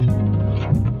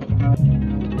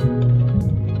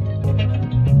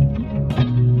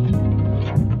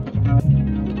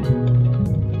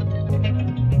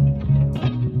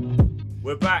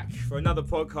another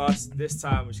podcast. This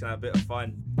time we're just gonna have a bit of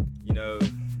fun. You know,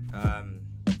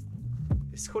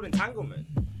 it's called Entanglement.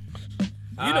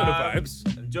 You know the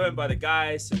vibes. I'm joined by the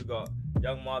guys. So we've got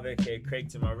Young Marvin, aka Craig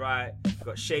to my right. We've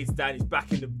got Shades Dan, he's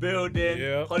back in the building.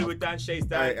 Yeah. Hollywood Dan, Shades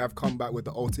Dan. I've come back with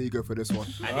the alter ego for this one.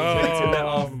 And he's ready to let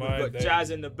off. We've my got days. Jazz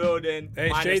in the building. Hey,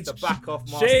 minus Shades, the back off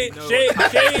mask. Shades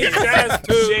Jazz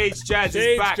too. Shades Jazz is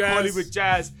Shades back. Jazz. Hollywood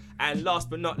Jazz. And last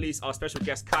but not least, our special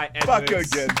guest, Kai Edwards. Back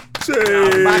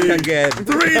again. Back again.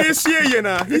 3 this year, you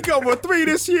know. He got for 3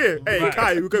 this year. Hey, Right.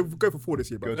 Kai, we go for 4 this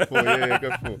year, bro. Go for yeah,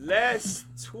 go for. Let's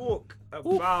talk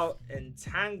about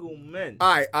entanglement.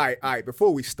 Aight.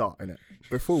 Before we start,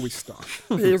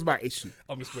 here's my issue.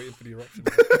 I'm just waiting for the eruption.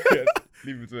 Yeah,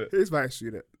 leave it to it. Here's my issue.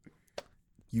 Innit?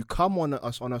 You come on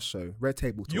us on a show, Red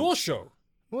Table Talk. Your show.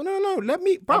 Well, no. Let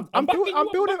me, bro. I'm building.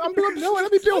 backing you up. No,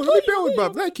 let me build,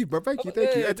 bro. Thank you, bro. Thank you.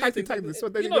 Yeah, Tag you this. So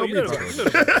they know, know you me, know bro.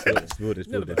 the vibes.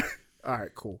 Build it. All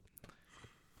right, cool.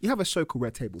 You have a show called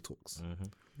Red Table Talks.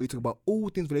 We talk about all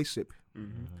things relationship.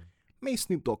 Made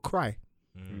Snoop Dogg cry.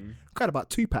 Cried about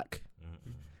Tupac.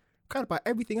 Cried about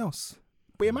everything else.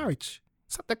 But your marriage.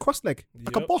 Sat there cross-legged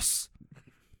like a Yep. boss.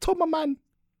 Told my man,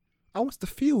 I want to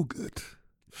feel good.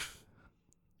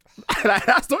 Like,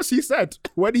 that's what she said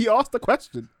when he asked the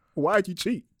question. Why'd you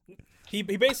cheat? He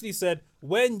basically said,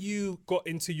 when you got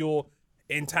into your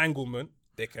entanglement,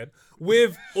 dickhead,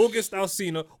 with August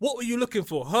Alsina, what were you looking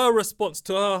for? Her response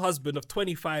to her husband of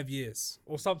 25 years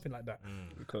or something like that.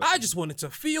 I just wanted to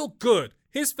feel good.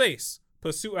 His face,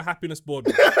 Pursuit of Happiness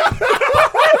Boardwalk.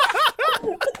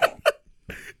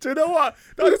 Do you know what?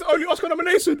 That was his only Oscar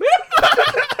nomination.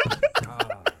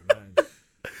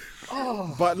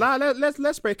 But now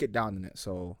let's break it down in it.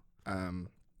 So,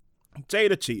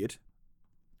 Jada cheated.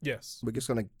 Yes. We're just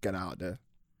gonna get out there.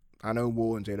 I know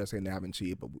Will and Jada are saying they haven't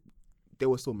cheated, but they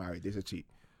were still married. There's a cheat.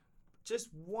 Just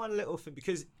one little thing,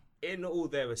 because in all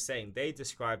they were saying, they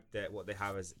described what they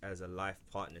have as a life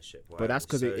partnership. Right? But that's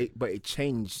because So- it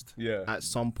changed Yeah. at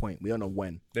some point. We don't know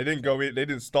when. They didn't go in. They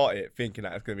didn't start it thinking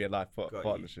that it's gonna be a life Got you.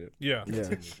 partnership. Yeah.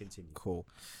 Continue. Cool.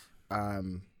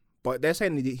 But they're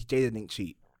saying that Jada didn't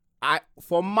cheat.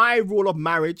 For my rule of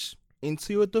marriage,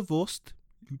 until you're divorced,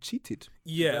 you cheated.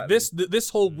 Yeah, this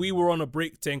whole we were on a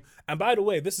break thing. And by the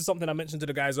way, this is something I mentioned to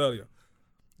the guys earlier.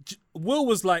 Will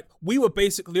was like, we were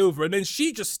basically over. And then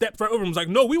she just stepped right over and was like,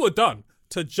 no, we were done,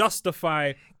 to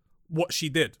justify what she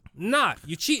did. Nah,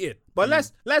 you cheated. But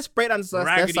let's break down this.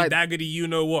 Raggedy daggedy, you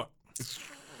know what.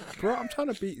 Bro, I'm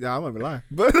trying to beat. Nah, I'm not gonna lie.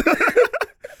 But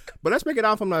but let's break it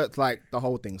down from the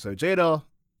whole thing. So Jada,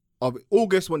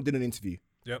 August did an interview,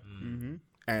 Yep.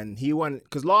 and he went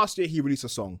because last year he released a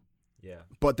song, Yeah,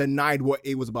 but denied what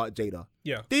it was about Jada.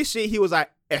 Yeah. This year he was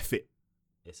like, F it.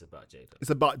 it's about Jada. It's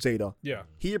about Jada. Yeah.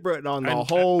 He broke down the And-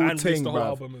 whole and thing, released the whole bruv.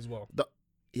 album as well.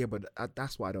 Yeah, but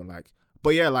that's what I don't like.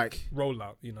 But yeah, like,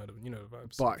 Rollout, you know the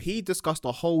vibes. but he discussed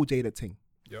the whole Jada thing.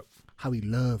 Yep. How he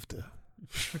loved her.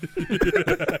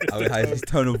 How his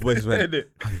tone of voice went.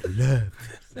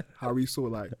 How he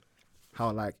saw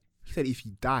how he said if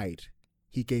he died,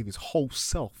 he gave his whole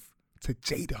self to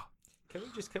Jada. Can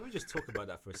we just talk about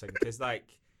that for a second? Because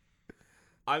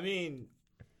I mean,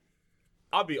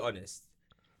 I'll be honest.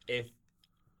 If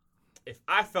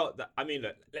I felt that, I mean,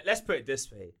 look, let's put it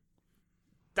this way.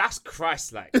 That's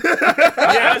Christ-like.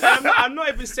 I'm not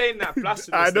even saying that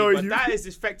blasphemously, I know but you- that is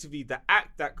effectively the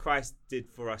act that Christ did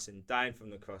for us in dying from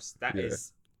the cross. That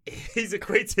is, he's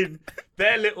equating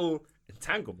their little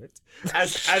entanglement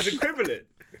as equivalent.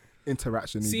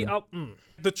 Interaction. See, even.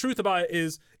 the truth about it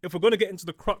is, if we're going to get into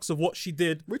the crux of what she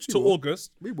did Which we to will.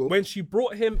 August, We will. when she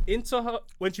brought him into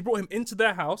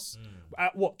their house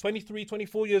at 23,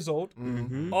 24 years old,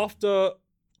 after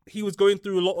he was going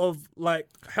through a lot of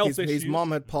health issues. His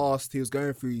mom had passed. He was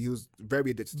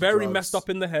very addicted to very drugs. messed up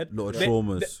in the head. Lot of They-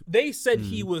 traumas. They said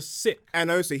he was sick.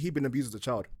 And also, he'd been abused as a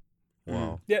child.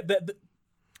 Wow. Yeah,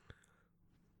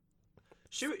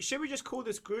 Should we just call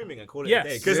this grooming and call it Yes. a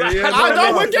day? Because Yeah, yeah. I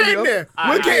know, we're yeah. getting there. Ah,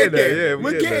 We're yeah, getting there. yeah,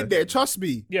 We're getting there. Trust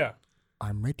me. yeah.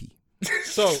 I'm ready.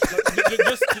 So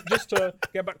just to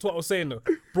get back to what I was saying though,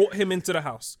 brought him into the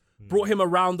house, brought him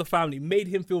around the family, made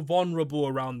him feel vulnerable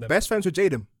around them. Best friends with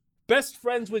Jaden. Best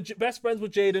friends with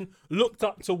Jaden, looked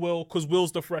up to Will because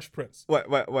Will's the Fresh Prince. Wait.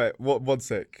 One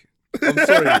sec. I'm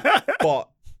sorry, but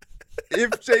if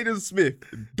Jaden Smith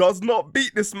does not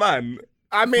beat this man,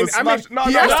 I mean, he has to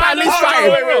at least fight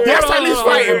him. He has to at least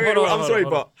fight him. Hold on, I'm sorry,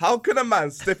 hold on. but how can a man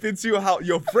step into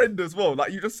your friend as well?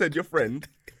 Like you just said, your friend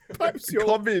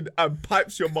come in and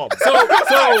pipes your mum.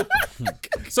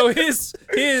 So here's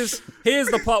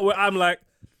the part where I'm like,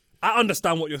 I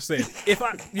understand what you're saying.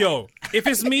 If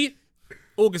it's me,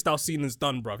 August Alsina's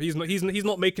done, bruv. He's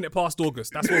not making it past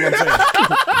August. That's what I'm saying.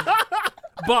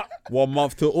 But 1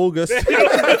 month till August.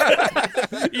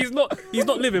 he's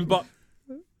not living. But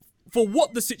for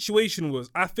what the situation was,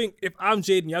 I think if I'm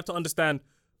Jaden, you have to understand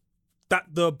that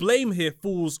the blame here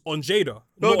falls on Jada.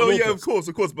 No, not on yeah, August.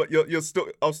 of course, but you're still.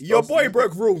 Your boy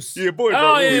broke rules. Yeah, your boy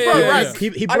Oh, broke. yeah, He yeah, broke yeah, rights. yeah.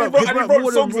 He And broke he more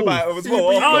wrote songs than about it rules. as well.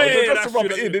 Oh, yeah, Just that's to rub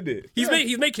true, it in, didn't it?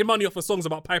 He's making money off of songs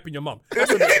about piping your mum.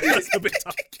 That's a bit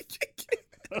tough.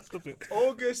 That's a bit.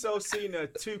 August Alsina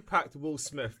two-packed Will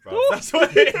Smith, bro. That's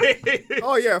what it is.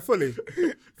 Oh yeah, fully.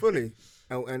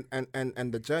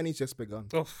 And the journey's just begun.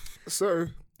 Oh. So,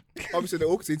 obviously the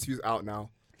August interview's out now.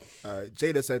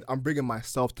 Jada said, "I'm bringing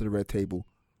myself to the red table."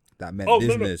 That meant Oh,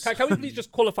 business. no. Can we please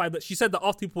just qualify that she said that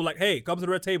after people were like, hey, come to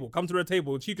the red table,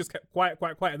 and she just kept quiet,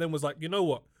 and then was like, you know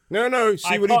what? No. I No.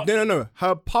 can't-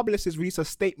 Her publicist released a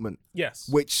statement Yes.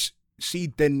 which she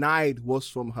denied was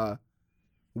from her.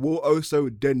 Will also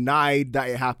denied that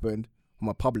it happened from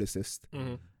a publicist.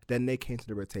 Then they came to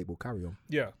the red table. Carry on.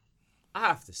 Yeah. I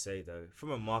have to say though,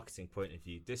 from a marketing point of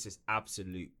view, this is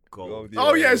absolute gold.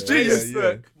 Oh, yeah, it's genius.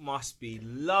 Facebook must be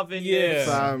loving Yeah.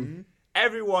 this.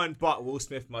 Everyone but Will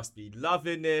Smith must be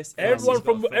loving this. Everyone Unless he's got a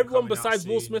film everyone coming out besides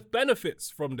Will soon. Smith benefits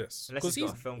from this. Unless 'Cause he's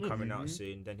got a film coming out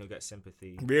soon, then he'll get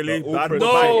sympathy. Really? all Bad praise-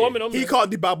 Boys. No, I'm He can't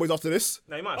do Bad Boys after this.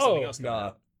 No, he might have something Oh, else coming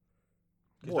out.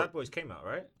 Because Bad Boys came out,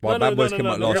 right? Well, No, Bad Boys came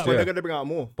out no, last Yeah, but they're year. gonna bring out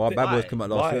more. But Bad Boys Why? came out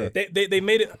last Why? year.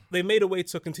 They made a way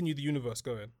to continue the universe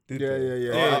going. Yeah.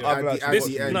 yeah. I'm At actually the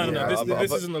This, end, no. yeah.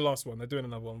 This isn't the last one. They're doing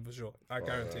another one for sure. I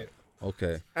guarantee it.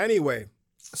 Okay. Anyway,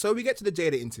 so we get to the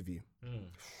Jada interview.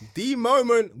 The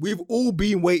moment we've all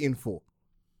been waiting for.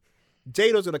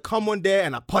 Jada's gonna come on there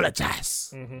and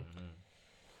apologize.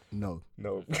 No.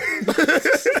 No.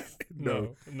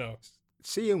 No.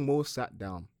 She and Will sat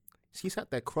down. She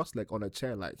sat there cross-legged on a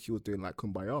chair like she was doing like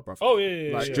Kumbaya, bruv. Oh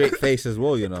yeah. Like, Straight face as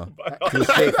well, you know. She was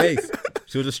straight face.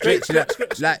 She was a straight. She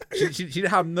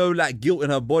didn't have no like guilt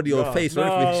in her body or face or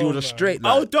anything. She was a straight.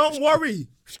 Oh, Like, don't worry.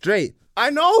 straight.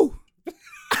 I know.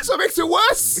 That's what makes it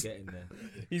worse. Getting there.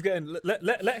 He's getting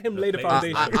let him lay the Let-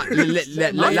 foundation.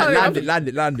 Land it.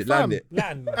 Land,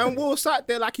 man. And Will sat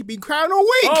there like he'd been crying all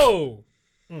week. Oh,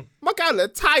 My guy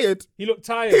looked tired. he looked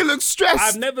tired. He looked stressed.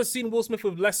 I've never seen Will Smith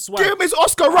with less swag. Give him his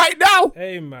Oscar right now.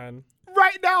 Hey man,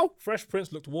 Right now. Fresh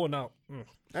Prince looked worn out.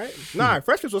 Nah,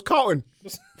 Fresh Prince was Carlton.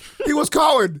 He was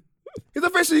Carlton. He's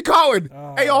officially Carlton.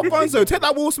 Hey, Alfonso, take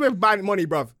that Will Smith money,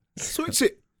 bruv. Switch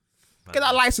it. Get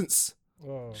that license.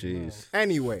 Oh, Jeez.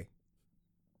 Anyway.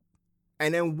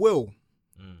 And then Will.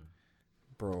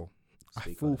 Bro, I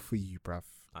Speak feel on it. for you, bruv.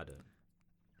 I don't.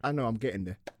 I know I'm getting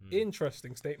there.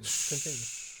 Interesting statement. Continue.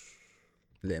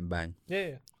 Let him bang.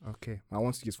 Yeah. Okay, I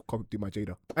want to just do my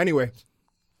Jada. Anyway.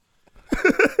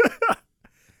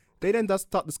 They then does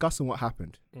start discussing what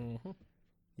happened.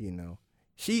 You know.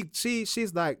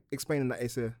 She's like explaining that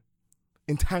it's a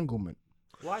entanglement.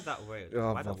 Why that word?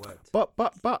 Oh, Why that word?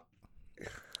 But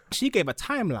she gave a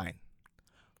timeline.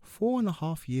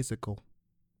 4.5 years ago,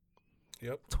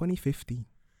 Yep. 2015,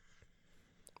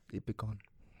 it began.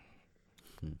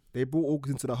 They brought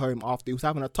August into the home after he was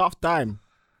having a tough time.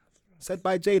 Said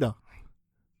by Jada.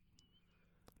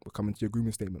 We're coming to your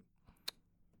grooming statement.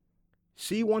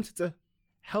 She wanted to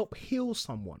help heal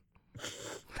someone.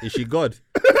 Is she God?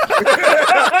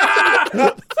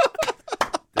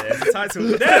 There's the title.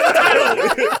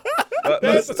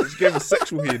 She gave a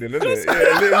sexual healing, isn't it?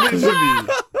 Yeah,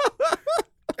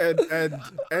 literally. And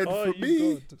Oh, for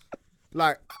me,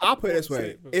 like, I'll put it this way.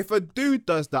 statement. If a dude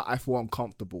does that, I feel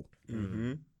uncomfortable.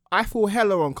 I feel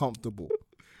hella uncomfortable.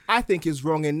 I think it's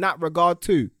wrong in that regard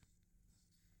too.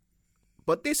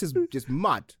 But this is just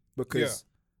mad because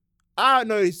I don't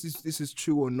know if this is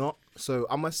true or not. So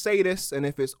I'm going to say this, and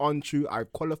if it's untrue, I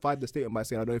qualified the statement by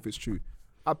saying I don't know if it's true.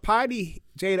 Apparently,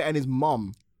 Jada and his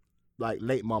mum, like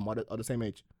late mum, are the same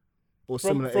age. Or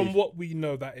similar From age. what we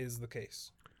know, that is the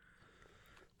case.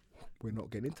 We're not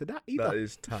getting into that either. That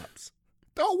is taps.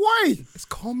 Don't worry. It's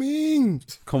coming.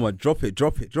 Come on, drop it.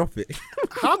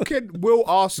 How can Will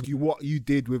ask you what you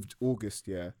did with August,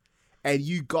 yeah, and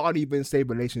you can't even say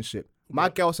relationship? My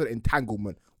girl said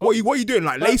entanglement. What you doing?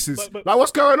 Like laces? but- Like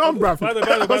what's going on, bruv? By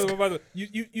the way,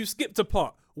 you skipped a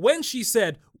part. When she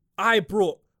said, I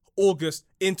brought August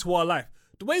into our life,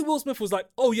 the way Will Smith was like,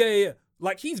 oh, yeah.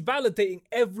 Like, he's validating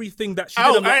everything that she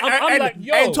did. I'm like,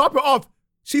 yo. And top it off,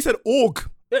 she said org.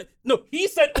 No, he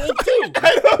said Aug too.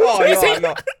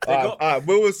 Oh, no.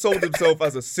 Will has sold himself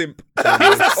as a simp. He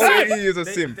is a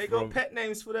simp. They bro. got pet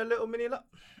names for their little mini lot.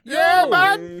 Yeah,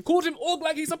 man. Called him Aug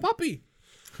like he's a puppy.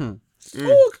 Org, come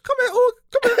here, org.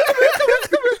 Come here.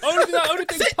 only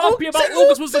thing pumpy about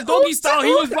August was the doggy style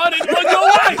he was running on your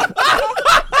wife.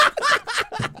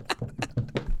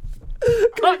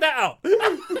 Cut that out.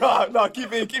 No,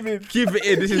 keep it in. Keep it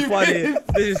in. This is funny.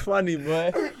 This is funny,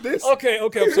 boy. Okay,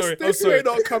 I'm sorry. This may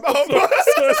not come out. I'm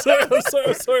sorry.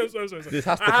 This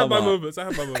has to I have come my out. moments.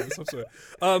 I'm sorry.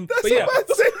 But yeah.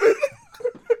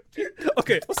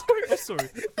 Okay, I'm sorry.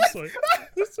 Man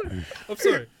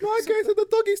going to the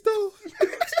doggy style.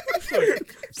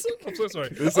 I'm so sorry.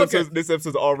 This Okay.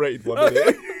 episode's R-rated one, isn't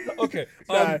it? Okay.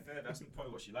 That's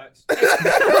probably what she likes.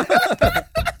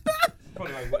 That's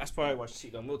probably why she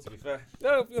cheated on Will, to be fair.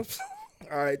 All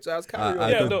right, Jazz, carry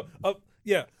on.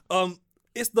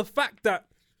 It's the fact that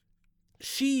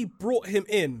she brought him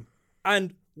in,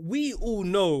 and we all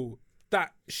know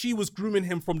that she was grooming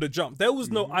him from the jump. There was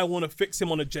no I want to fix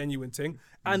him on a genuine thing.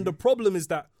 And the problem is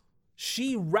that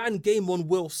she ran game on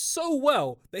Will so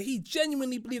well that he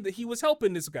genuinely believed that he was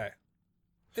helping this guy.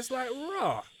 It's like,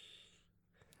 rah.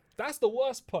 That's the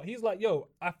worst part. He's like, yo,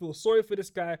 I feel sorry for this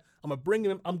guy. I'm going to bring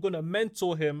him. I'm going to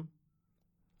mentor him.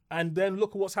 And then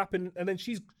look at what's happening. And then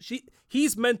he's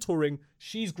mentoring.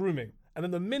 She's grooming. And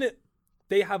then the minute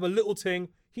they have a little thing,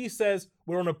 he says,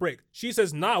 we're on a break. She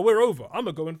says, nah, we're over. I'm going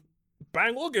to go and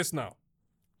bang August now.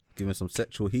 Give him some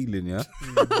sexual healing, yeah?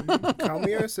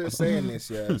 Camioso is saying this,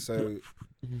 yeah. So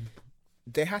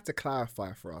they had to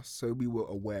clarify for us so we were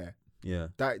aware Yeah.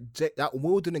 that that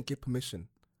Will didn't give permission.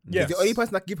 Yes. The only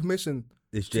person that give permission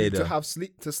It's to Jada.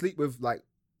 sleep with like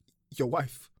your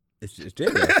wife. It's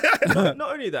Jada.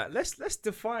 Not only that, let's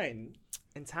define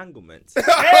entanglement.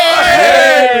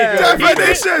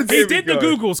 Definitions. He did the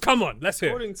Googles. Come on, let's hear.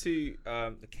 According to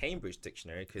the Cambridge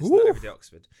Dictionary, because not everyday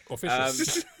Oxford,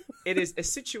 Official. it is a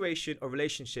situation or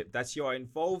relationship that you are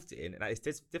involved in and that is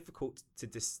difficult to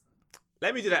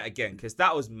Let me do that again, because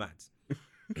that was mad.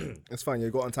 It's fine.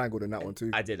 You got entangled in that one too.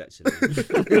 I did actually.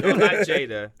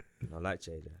 Not like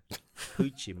Jada.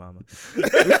 Hoochie mama.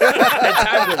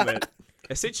 Entanglement.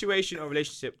 A situation or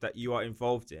relationship that you are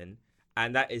involved in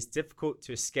and that is difficult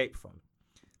to escape from.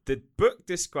 The book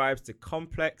describes the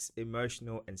complex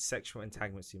emotional and sexual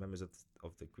entanglements to members of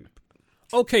the group.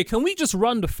 Okay, can we just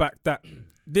run the fact that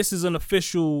this is an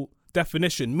official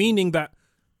definition, meaning that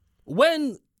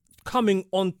when coming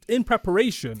on in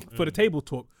preparation for the table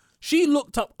talk, she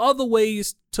looked up other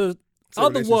ways to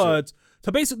other relationship. words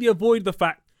to basically avoid the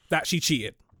fact that she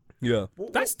cheated. Yeah.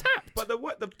 That's tapped. But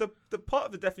the part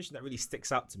of the definition that really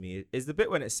sticks out to me is the bit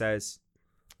when it says,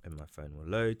 and my phone will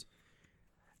load,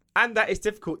 and that is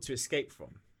difficult to escape from.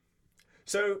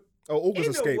 So, August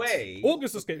in escaped. a way,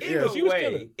 August escaped. in Yeah, a she was way,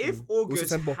 killing. if August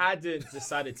September. hadn't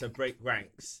decided to break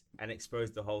ranks and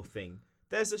expose the whole thing,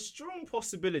 there's a strong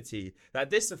possibility that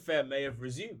this affair may have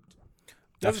resumed.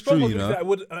 There's That's a strong true, you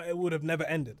possibility know. that it would have never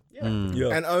ended. Yeah.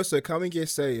 Yeah. And also, can we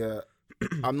just say,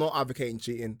 I'm not advocating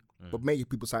cheating, but make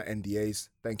people sign NDAs.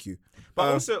 Thank you.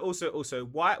 But also,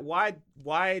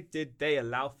 why did they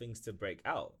allow things to break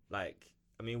out? Like,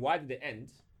 I mean, why did it end?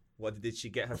 What did she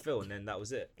get her fill, and then that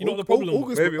was it? You know what the problem was?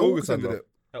 August, Maybe August ended ended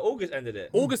it. August ended it.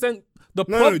 August then the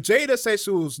No, Jada said she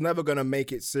was never gonna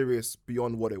make it serious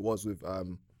beyond what it was with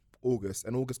August,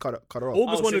 and August cut her off.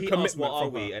 August so wanted he asked, commitment what are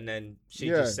from we? her. And then she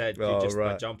Yeah. just said, Oh, "You're just my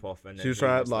right. jump off." And then She was he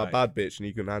trying to was act like a bad bitch and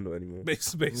he couldn't handle it anymore.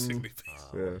 basically.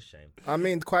 "Oh, Yeah. what a shame." I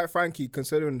mean, quite frankly,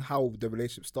 considering how the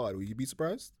relationship started, would you be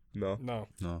surprised? No. No.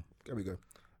 No. There we go.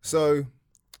 So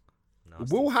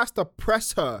Nasty. Will has to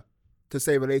press her to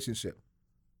say relationship.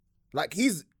 Like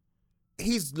he's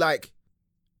like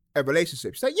a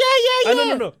relationship. She's like,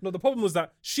 yeah. No. The problem was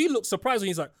that she looked surprised when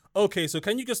he's like, okay, so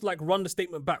can you just like run the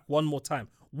statement back one more time?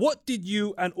 What did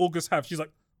you and August have? She's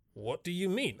like, what do you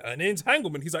mean? An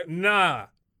entanglement? He's like, nah.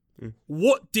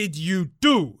 What did you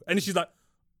do? And she's like,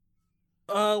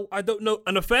 I don't know.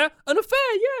 An affair? An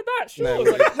affair? Yeah, that sure. No. I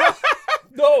was like, "What?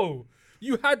 No.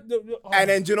 You had the. And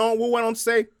then do you know what Will went on to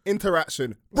say?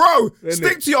 Interaction. Bro,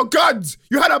 stick to your guns.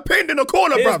 You had a pin in the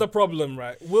corner, here's bro. the problem,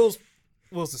 right? Will's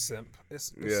a simp.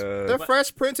 It's Yeah. The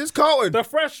Fresh Prince is Carlton. The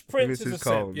Fresh Prince is a Mrs. simp.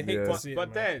 Carlton, You hate yeah. to see it, But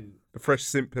man. then The fresh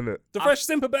simp, innit? The Fresh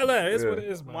Simp of Bel Air is what Yeah.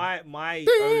 it is, man. my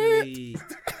only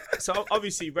so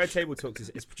obviously Red Table Talks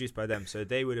is produced by them, so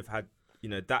they would have had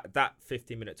that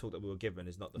 15-minute talk that we were given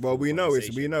is not the Well, full we know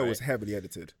conversation, it right? was heavily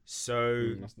edited.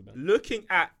 So That's the best. looking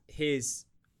at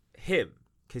him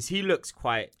because he looks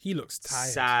quite He looks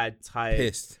tired. sad, tired.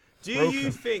 Pissed. Do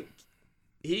you think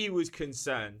he was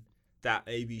concerned that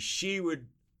maybe she would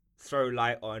throw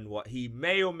light on what he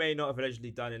may or may not have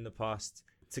allegedly done in the past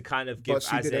to kind of give But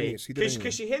she as did a anyway, she did anyway.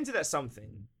 because she hinted at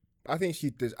something I think she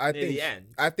did. near the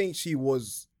end. I think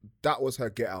that was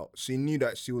her get out. She knew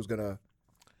that she was gonna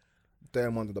throw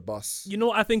him under the bus. You know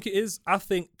what I think it is? I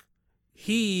think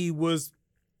he was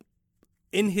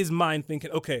in his mind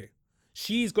thinking, okay,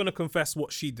 she's gonna confess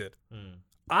what she did.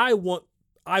 I want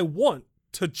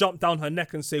to jump down her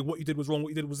neck and say what you did was wrong, what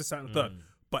you did was this, that, and the third.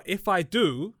 But if I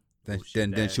do, Then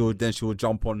she'll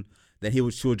jump on. Then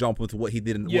she'll jump onto what he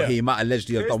did and Yeah. what he might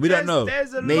allegedly have done. We don't know.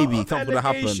 There's a Maybe lot of something will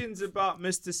happen. allegations about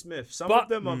Mr. Smith. Some But- of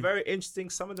them are very interesting.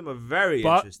 Some of them are very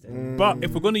but interesting. but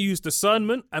if we're gonna use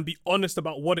discernment and be honest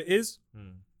about what it is,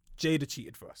 Jada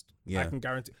cheated first. Yeah. I can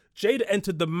guarantee. Jada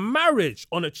entered the marriage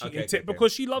on a cheating Okay, tip okay.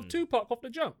 because she loved Tupac off the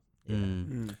jump.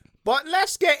 But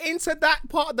let's get into that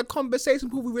part of the conversation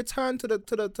before we return to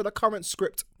the current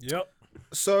script. Yep.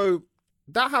 So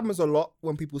that happens a lot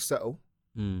when people settle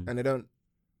Mm. and they don't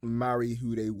marry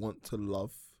who they want to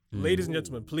love. Ladies and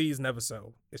gentlemen, please never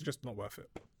settle. It's just not worth it.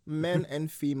 Men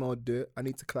and female do it. I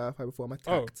need to clarify before I'm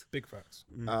Oh, attacked. big facts.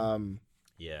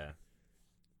 Yeah.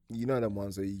 You know them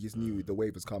ones that you just knew the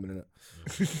wave was coming in it.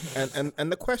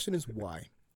 and the question is why?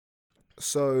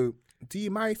 So do you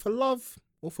marry for love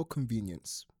or for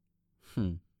convenience?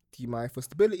 Do you marry for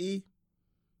stability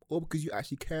or because you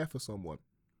actually care for someone?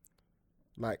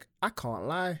 Like, I can't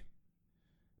lie.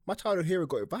 My childhood hero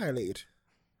got violated.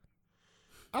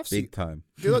 I've seen. Big time.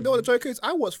 You know what the joke is?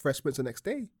 I watched Fresh Prince the next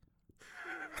day.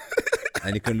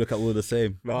 And you can look at all the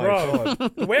same. Bro,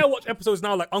 the way I watch episodes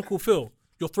now, like Uncle Phil,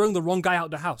 you're throwing the wrong guy out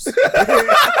the house.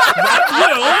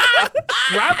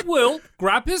 grab Will,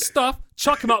 grab his stuff,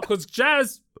 chuck him out because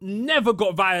Jazz never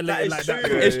got violated like that.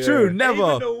 It's true. Never.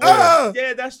 Even the one-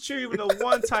 yeah, that's true. Even the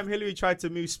one time Hillary tried to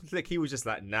move Slick, he was just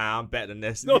like, nah, I'm better than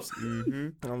this. No.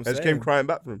 I'm I just saying. came crying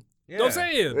back from him. Yeah. Know what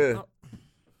I'm saying? Yeah.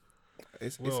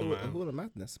 It's Well, all, man. all a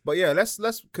madness. But yeah, let's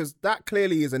because that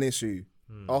clearly is an issue,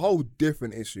 a whole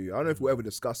different issue. I don't know if we'll ever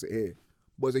discuss it here,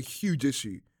 but it's a huge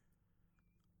issue.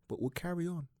 But we'll carry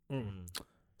on.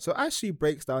 So as she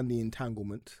breaks down the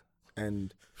entanglement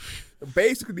and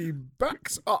basically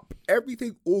backs up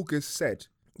everything August said,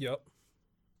 Yep.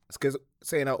 because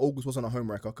saying that August wasn't a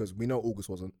homewrecker, because we know August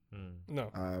wasn't.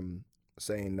 No.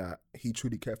 Saying that he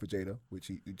truly cared for Jada,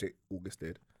 which August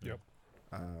did. Yep.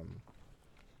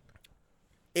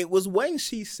 It was when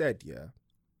she said,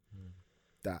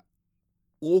 that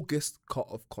August cut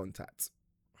off contact.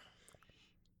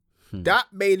 That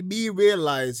made me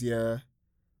realize,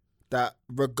 that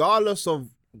regardless of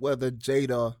whether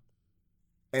Jada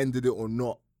ended it or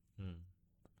not,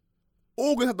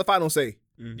 August had the final say.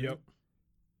 Yep.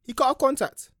 He cut off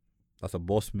contact. That's a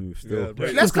boss move still.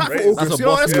 Yeah, Let's clap for That's August. a You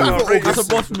know, boss let's clap move. for August. That's a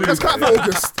boss move. Let's clap for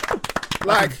August.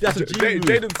 Like, That's a G move.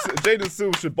 Jaden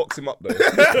Seal should box him up though.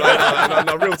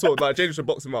 no, real talk. Like Jaden should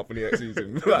box him up when he sees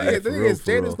him. Like, the for thing real, is,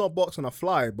 for real. Jaden's not boxing a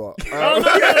fly, but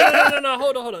Oh, no.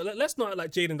 Hold on. Let's not act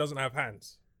like Jaden doesn't have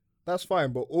hands. that's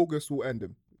fine. But August will end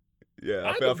him. yeah,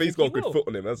 I don't think he's think got he a good will. foot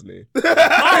on him, hasn't he?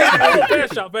 Oh, fair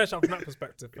shout from that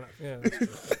perspective. Yeah, that's true.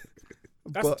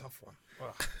 That's But- a tough one.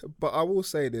 Wow. But I will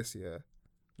say this,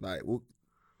 like,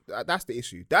 that's the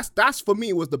issue. That's for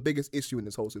me was the biggest issue in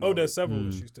this whole scenario. Oh, there's several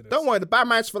issues to this. Don't worry, the bad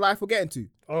marriage for life we're getting to.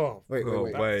 Oh, Wait. Oh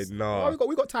wait, no. Oh,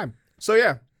 we got time. So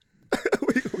yeah,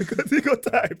 we got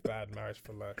time. bad marriage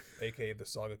for life, aka the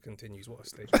saga continues. What a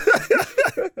stage.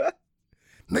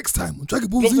 Next time on Dragon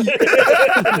Ball Z.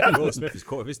 Will Smith is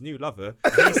caught with his new lover.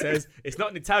 And he says, it's not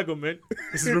an entanglement,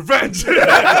 this is revenge.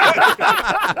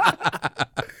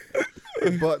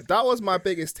 But that was my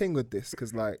biggest thing with this,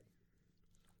 because like,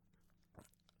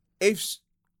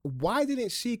 why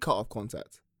didn't she cut off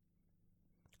contact?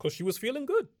 Because she was feeling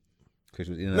good. Because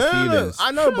she was in her No, feelings.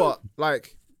 I know, but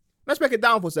like, let's break it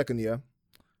down for a second,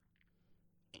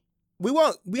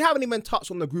 We haven't even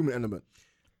touched on the grooming element.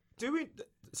 Do we?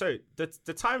 So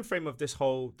the time frame of this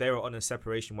whole, they were on a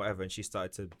separation, whatever, and she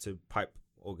started to pipe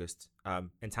August,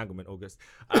 entanglement August.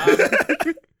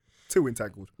 Too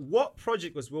entangled. What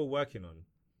project was Will working on?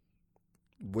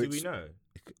 Which, Do we know?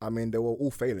 I mean, they were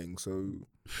all failing, so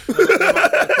Because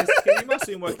he must have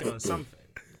been working on something.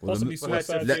 Possibly For her to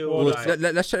suicide. feel or like-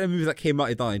 Let's check the movies that came out.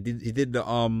 He done. He did the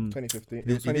 2015. He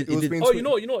did- he did- Oh, you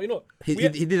know what? He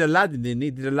did Aladdin, didn't he?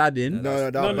 He did Aladdin. No,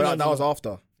 No, that was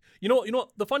after. You know what?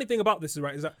 The funny thing about this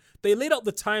is that they laid out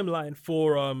the timeline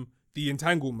for the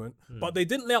entanglement, but they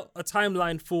didn't lay out a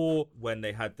timeline for When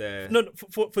they had their...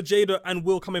 for Jada and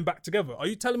Will coming back together. Are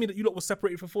you telling me that you lot were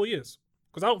separated for 4 years?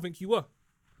 Because I don't think you were.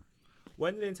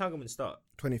 When did the entanglement start?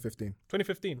 2015.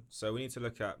 2015. So we need to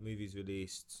look at movies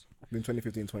released. Been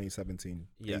 2015, 2017,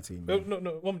 Yeah. 18. No,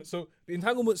 1 minute. So the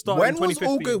entanglement started When in was 2015.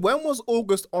 August? When was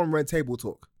August on Red Table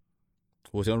Talk?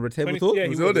 Was he on Red Table 20 Talk? Yeah, he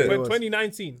Was was. on it? When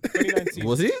 2019. 2019.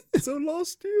 Was he? So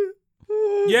last year.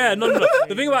 Yeah, no.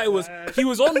 The thing about it was he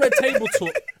was on Red Table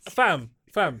Talk. Fam.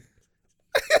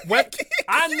 When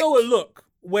I know a look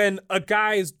when a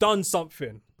guy's done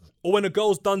something or when a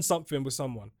girl's done something with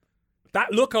someone.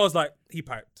 That look, I was like, he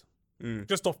piped.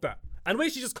 Just off that. And the way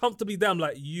she just comfortably there, I'm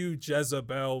like, you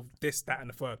Jezebel, this, that, and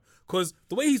the third. Because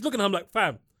the way he's looking at her, I'm like,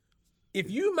 fam, if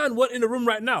you man weren't in the room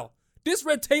right now, this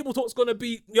red table talk's gonna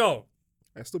be, yo.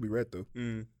 It'll still be red though.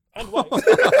 And white.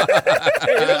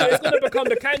 It's gonna become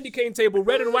the candy cane table,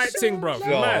 red and white thing, bro. Oh,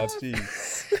 Mad.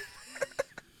 jeez.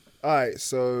 All right,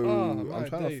 so my I'm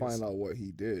trying days. to find out what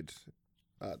he did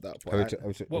at that Have you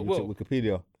point. check What-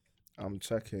 Wikipedia? I'm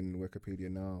checking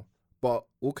Wikipedia now, but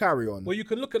we'll carry on. Well, you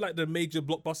can look at like the major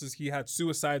blockbusters he had: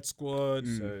 Suicide Squad.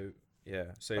 So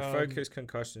Focus,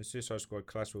 Concussion, Suicide Squad,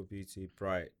 Classical Beauty,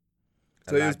 Bright.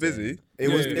 So he was Aladdin. busy. It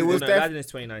was Yeah. it was Aladdin is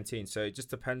 2019, so it just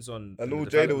depends on And the all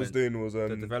Jada was development- doing was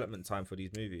the development time for these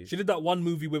movies. She did that one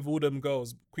movie with all them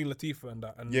girls, Queen Latifah and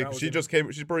that. And yeah, that 'cause was she it. just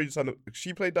came. She probably just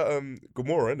she played that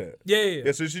Gamora, innit? Yeah.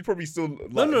 Yeah, so she's probably still.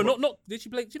 No, Like, not. Did she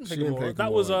play? She didn't play She didn't Gamora. play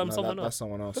That was Gamora. No, someone That's else.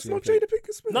 someone else. That's She not didn't Jada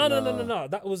Pinkett Smith. No.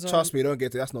 That was. Trust me, don't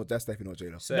get it. That's definitely not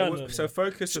Jada. So, No. so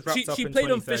Focus was wrapped She up in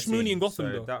played on Fish 2013, Mooney in Gotham,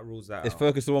 so though. that rules that Is out.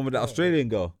 Focus the one with the Australian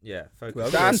girl? Yeah,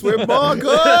 Focus. That's with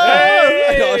Margot.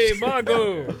 Hey, Margot.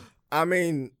 I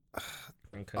mean,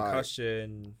 And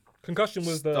Concussion Concussion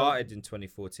was the. started in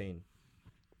 2014.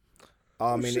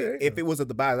 if it was a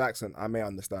bad accent, I may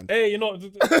understand. Hey, you know,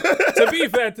 to be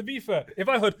fair, if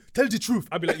I heard tell the truth,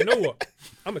 I'd be like, you know what?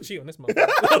 I'm gonna cheat on this man.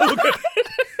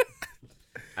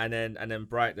 And then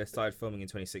Bright, they started filming in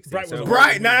 2016. Bright was so a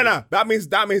Bright, no. That means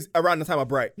around the time of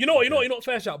Bright. You know what?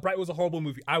 Fair shout. Bright was a horrible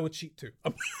movie. I would cheat too.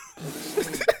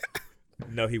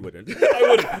 no, he wouldn't.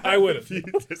 I wouldn't.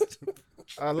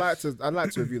 I'd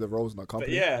like to review the roles in the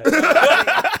company. Yeah.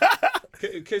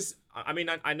 Because I mean,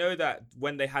 I know that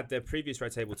when they had their previous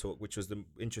Red Table talk, which was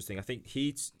interesting, I think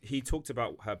he talked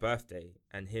about her birthday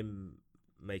and him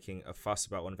making a fuss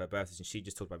about one of her birthdays, and she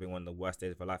just talked about being one of the worst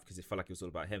days of her life because it felt like it was all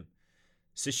about him.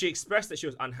 So she expressed that she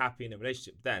was unhappy in a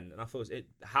relationship then, and I thought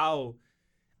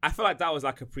I feel like that was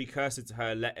like a precursor to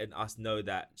her letting us know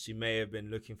that she may have been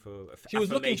looking for She was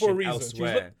looking for a reason.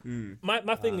 elsewhere.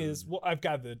 My thing is, what I've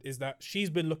gathered is that she's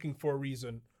been looking for a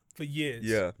reason for years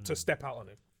Yeah. to step out on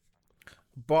him.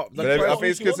 But But I question- think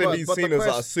it's because but- he's but the seen as like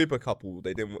a question- super couple.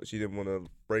 She didn't want to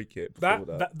break it before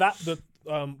The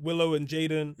Willow and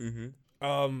Jaden,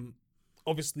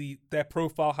 obviously their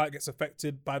profile, how it gets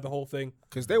affected by the whole thing.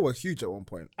 because they were huge at one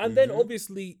point. And then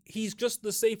obviously he's just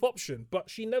the safe option, but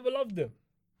she never loved him.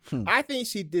 I think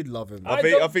she did love him, I I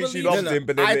don't think she believe- loved No, no, him,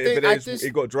 but I then, think- but I then just- it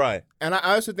got dry. and I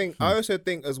also think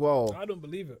as well. I don't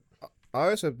believe it. I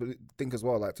also think as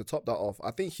well, like to top that off,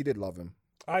 I think she did love him.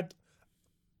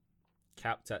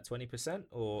 Capped at 20%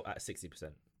 or at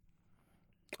 60%?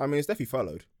 I mean, it's definitely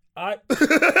followed.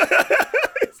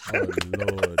 Oh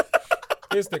Lord.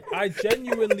 Here's the thing. I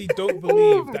genuinely don't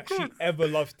believe that she ever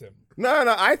loved him. No,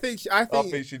 I think I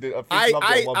think she did. I think she loved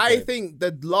it at one I point. think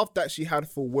the love that she had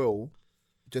for Will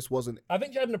just wasn't. I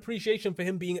think she had an appreciation for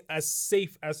him being as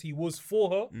safe as he was for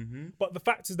her. But the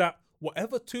fact is that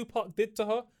whatever Tupac did to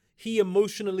her, he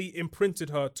emotionally imprinted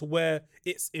her to where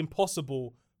it's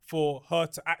impossible for her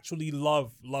to actually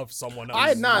love someone else.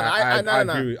 I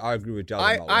agree with Jazz on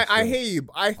that one I still. hear you.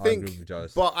 I agree think, with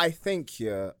Jazz. but I think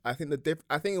I think if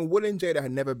Will and Jada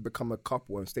had never become a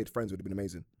couple and stayed friends, would have been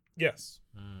amazing. Yes.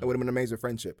 It would have been an amazing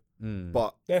friendship.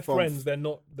 But They're from- friends, they're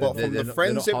not. But They're from They're the not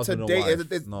friendship to husband and date,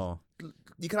 wife. No.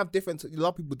 you can have different. You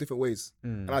love people different ways,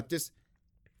 and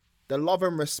the love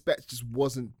and respect just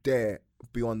wasn't there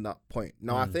beyond that point.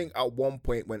 Now I think at one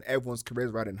point when everyone's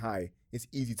careers riding high, it's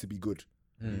easy to be good.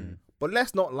 But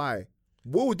let's not lie.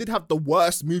 Will did have the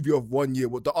worst movie of one year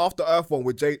with the After Earth one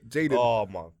with Jaden. Oh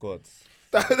my god!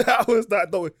 that was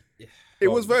that though. It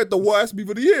was the worst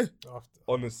movie of the year.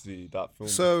 Honestly, that film.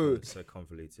 So, It's so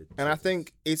convoluted. and I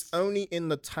think it's only in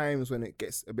the times when it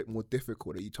gets a bit more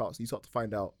difficult that you start to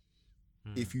find out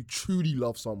if you truly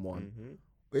love someone,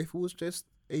 or if it was just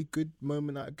a good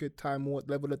moment at a good time, or what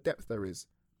level of depth there is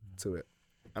to it.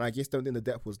 And I just don't think the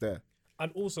depth was there.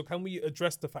 And also, can we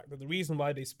address the fact that the reason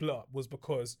why they split up was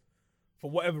because, for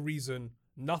whatever reason,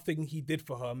 nothing he did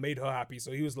for her made her happy.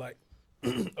 So he was like,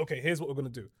 okay, here's what we're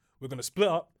going to do. We're going to split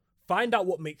up, find out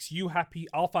what makes you happy,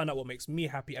 I'll find out what makes me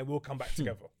happy, and we'll come back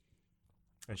together.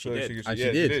 And she So did. And she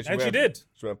did. And she did.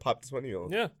 She went pipe to 20 or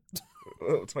Yeah.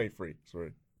 23.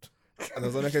 Sorry. And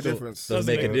doesn't make a difference.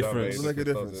 Doesn't make a difference. Doesn't make a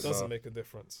difference. Doesn't make a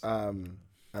difference.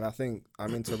 And I think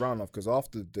I'm into round off because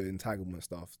after the entanglement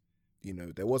stuff,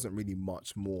 there wasn't really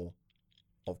much more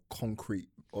of concrete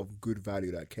of good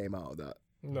value that came out of that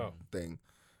No. thing.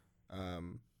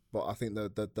 But I think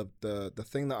the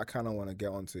thing that I kind of want to get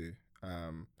onto,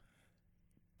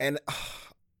 and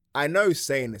I know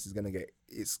saying this is gonna get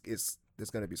there's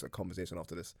gonna be some conversation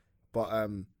after this, but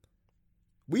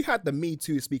we had the Me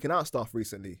Too speaking out stuff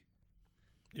recently.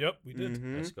 Yep, we did.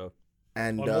 Let's go.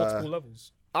 And On multiple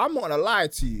levels. I'm not gonna lie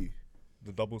to you.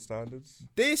 The double standards.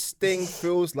 This thing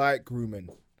feels like grooming.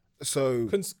 So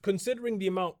Considering the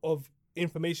amount of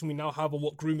information we now have on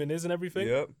what grooming is and everything,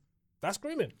 Yep. that's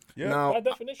grooming. Yeah. now By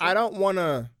definition. I don't want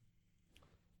to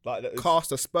Like that.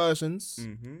 cast aspersions.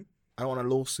 Mm-hmm. I don't want a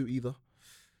lawsuit either.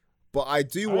 But I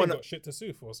do I ain't want to. got shit to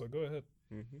sue for, so go ahead.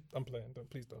 Mm-hmm. I'm playing.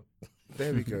 Please don't.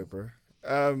 There we go, bro.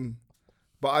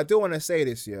 But I do want to say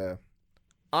this, yeah.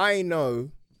 I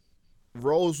know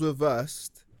roles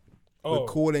reversed Oh, would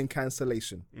call in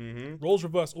cancellation. Mm-hmm. roles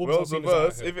reverse. All Well, the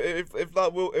reverse. If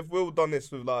like Will done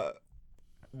this with like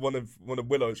one of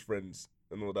Willow's friends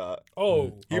and all that, oh,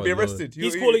 he'd Oh, be Lord. arrested.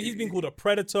 he's been called a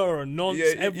predator or a nonce.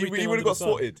 Yeah, everything. he would under have got the sun.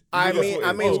 swatted. I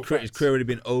mean, His career would have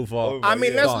been over. I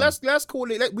mean, yeah. let's call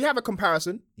it. We have a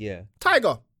comparison. Yeah.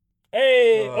 Tiger.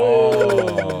 Hey,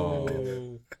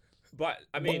 Oh. But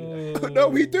I mean, No,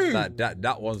 we do.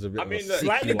 That one's a bit I of mean, a look, sick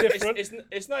slightly one. different.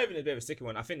 it's not even a bit of a sticky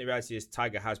one. I think the reality is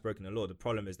Tiger has broken the law. The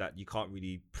problem is that you can't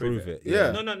really Prove it.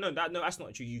 Yeah. No, that's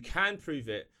not true. You can prove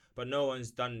it, but no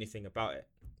one's done anything about it.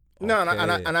 No,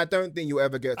 Okay. and I don't think you'll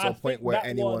ever get to I a point think where that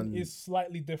anyone. one is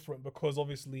slightly different because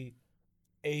obviously,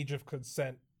 age of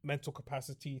consent, mental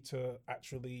capacity to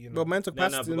actually, you know. But mental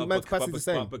capacity, mental capacity is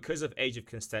the same. But because of age of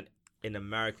consent in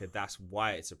America, that's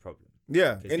why it's a problem.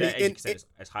 Yeah, Because their age of consent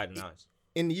is higher than ours.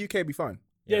 in the UK, be fine.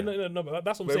 yeah, no, but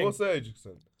that's what I'm Wait, saying. what's the age of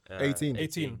consent? 18.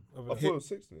 18 I over thought there. it was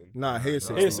 16. Nah, here's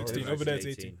No, 16. Here's no, 16. no, Over there it's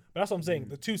 18. 18. But that's what I'm saying.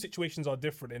 The two situations are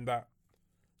different in that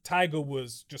Tiger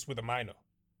was just with a minor.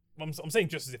 I'm saying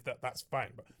just as if that's fine,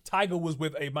 but Tiger was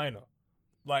with a minor.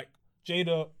 Like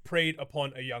Jada preyed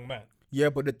upon a young man. Yeah,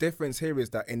 but the difference here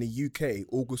is that in the UK,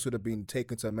 August would have been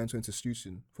taken to a mental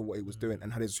institution for what he was doing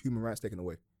and had his human rights taken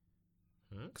away.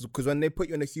 Because when they put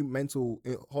you in a mental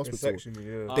hospital, Section,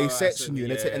 yeah. they Oh, section you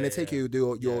and yeah, they take your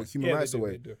human Yeah, rights they do,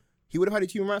 away. they do. He would have had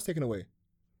his human rights taken away.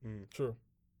 True.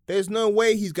 There's no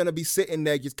way he's gonna be sitting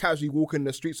there just casually walking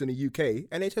the streets in the UK.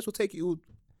 NHS will take you.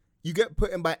 You get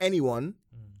put in by anyone.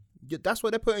 That's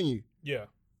where they're putting you Yeah.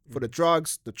 for the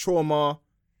drugs, the trauma,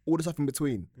 all the stuff in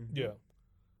between. Yeah.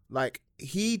 Like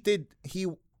he did.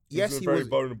 Yes, in a he very was.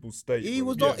 vulnerable state. He when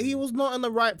was he not. did He it. was not in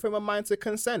the right frame of mind to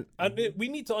consent. And we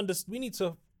need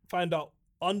to find out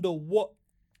under what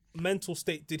mental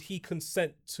state did he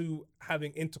consent to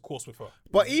having intercourse with her.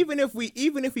 But even if we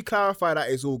clarify that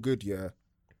it's all good, yeah.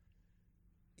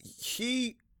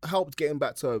 He helped get him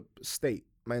back to a state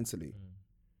mentally,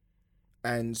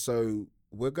 and so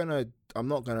I'm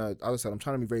not gonna. As I said, I'm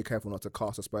trying to be very careful not to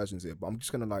cast aspersions here, but I'm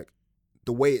just gonna like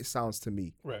the way it sounds to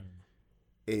me Right.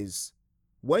 is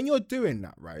when you're doing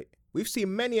that, right? We've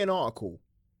seen many an article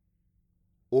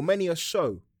or many a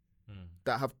show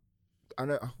that have. I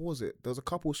know what was it? There was a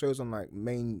couple shows on like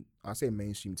I say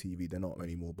mainstream TV, they're not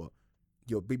anymore, but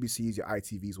your BBCs, your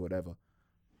ITVs, whatever,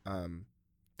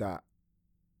 that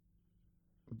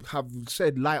have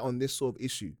shed light on this sort of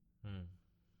issue,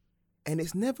 and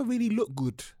it's never really looked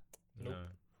good. No.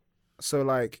 So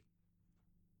like,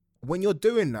 when you're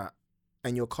doing that,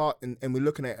 and you're caught, and we're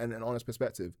looking at it in an honest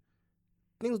perspective,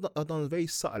 things are done very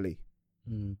subtly.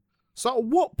 So at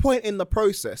what point in the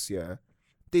process, yeah,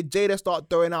 did Jada start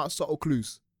throwing out subtle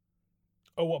clues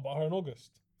Oh, what about her in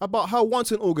August? about her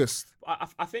once in August?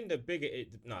 I think the bigger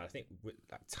I think like,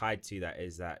 tied to that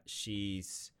is that she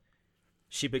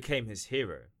became his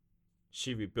hero.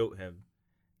 She rebuilt him,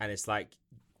 and it's like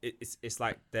it's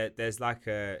like there's like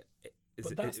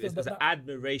there's an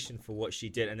admiration for what she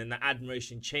did, and then the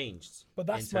admiration changed. But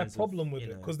that's in my terms of, problem with you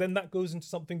it, know- because then that goes into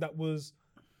something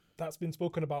that's been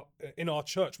spoken about in our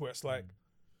church, where it's like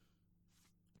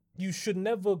you should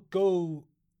never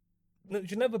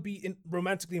be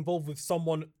romantically involved with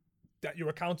someone that you're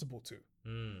accountable to,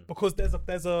 because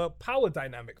there's a power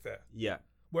dynamic there Yeah.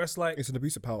 where it's like It's an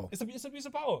abuse of power. it's abuse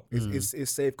of power.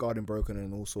 It's safeguarding broken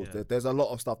and all sorts. Yeah. There's a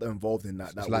lot of stuff that involved in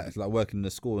that. It's like working in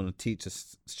the school and a teacher,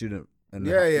 student, and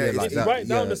Yeah, yeah, like it's that. right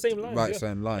down the same line, Right, yeah.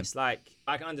 same line. It's like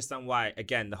I can understand why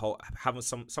again the whole having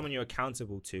someone you're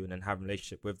accountable to and then having a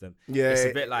relationship with them. Yeah, it's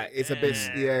a bit like it's a bit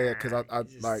yeah. Because I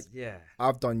just- like yeah.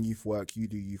 I've done youth work. You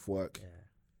do youth work.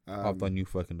 I've done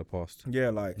youth work in the past. Yeah,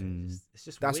 like It's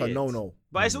just that's weird. a no.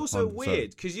 But it's also 100%. weird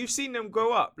because you've seen them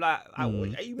grow up. Like, are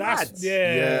you mad? That's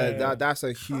Yeah, that's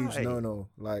a huge Why? no.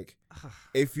 Like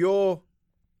if you're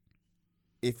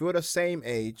the same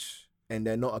age and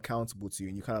they're not accountable to you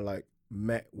and you kind of like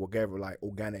met whatever like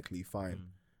organically, fine.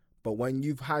 But when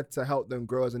you've had to help them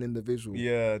grow as an individual,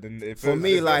 Yeah, then For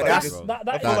me, like, that's-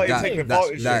 I feel like you're taking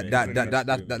advantage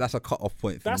of it. That's a cut-off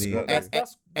point for That's me.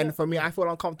 and for me, I feel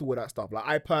uncomfortable with that stuff. Like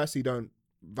I personally don't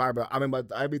vibrate. I remember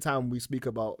every time we speak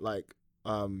about like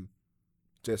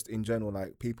just in general,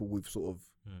 like people we've sort of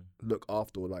look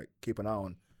after or like keep an eye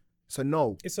on. So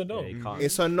no, It's a no. Yeah, you can't,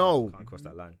 it's a no. Can't cross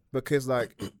that line. Because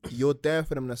like you're there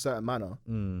for them in a certain manner.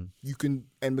 You can,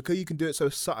 and because you can do it so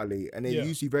subtly, and they're Yeah.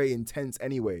 usually very intense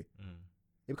anyway,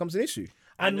 it becomes an issue.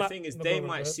 And the my- thing is, no, they go on,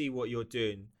 might go ahead. see what you're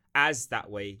doing as that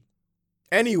way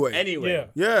Anyway, anyway.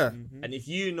 Yeah. yeah, And if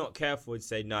you're not careful to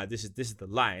say, nah, this is the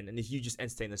line, and if you just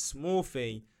entertain a small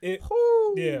thing, It-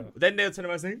 whoo, yeah. then they'll turn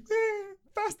around saying,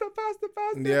 faster.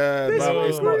 yeah,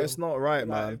 This bro, way. it's not right,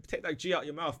 man. Like, take that G out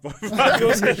your mouth, bro.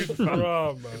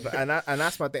 Bruh, man. And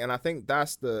that's my thing, and I think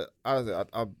that's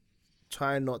I'm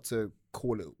trying not to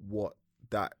call it what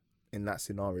that in that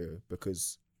scenario,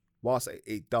 because whilst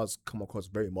it does come across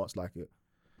very much like it.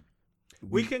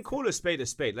 We can call a spade a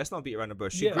spade. Let's not beat around the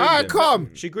bush. She Yeah. groomed Alright, him.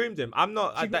 come. She groomed him. I'm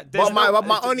not. But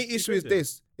my only issue is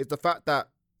this: is the fact that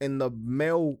in the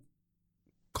male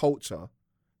culture,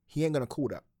 he ain't gonna call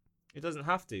that. It doesn't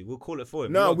have to. We'll call it for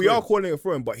him. No, We're not we are groomed. calling it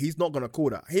for him, but he's not gonna call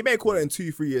that. He may call it in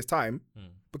 2-3 years time,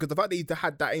 because the fact that he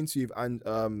had that interview and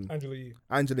Angela Yee.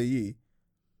 Angela Yee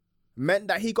meant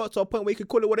that he got to a point where he could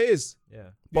call it what it is. Yeah.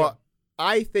 But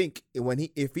I think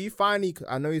if he finally,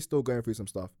 I know he's still going through some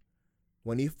stuff.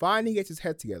 When he finally gets his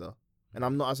head together, and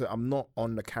I'm not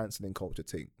on the cancelling culture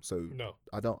thing. So No.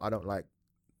 I don't like.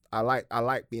 I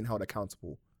like being held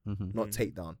accountable, not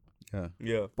takedown.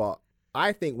 Yeah. But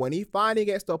I think when he finally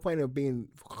gets to a point of being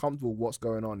comfortable with what's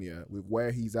going on, with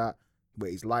where he's at, where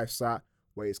his life's at,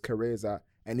 where his career's at,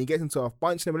 and he gets into a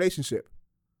functioning relationship,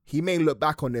 he may look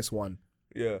back on this one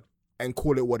Yeah. and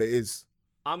call it what it is.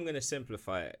 I'm gonna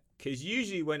simplify it, because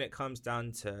usually when it comes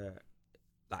down to,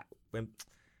 like, when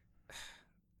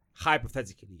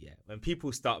hypothetically, when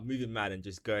people start moving mad and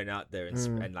just going out there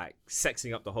and like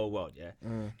sexing up the whole world,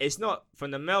 it's not, from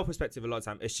the male perspective, a lot of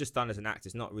time it's just done as an act.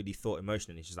 It's not really thought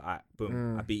emotionally. It's just like, all right,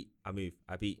 boom, I beat, I move,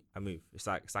 I beat, I move. It's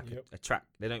like Yep. a track.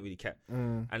 They don't really care.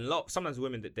 And sometimes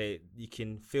women, that you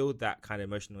can feel that kind of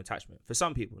emotional attachment. For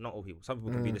some people, not all people. Some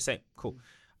people can be the same. Cool.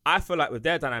 I feel like with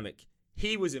their dynamic,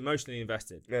 he was emotionally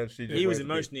invested. Yeah, she just He was wanted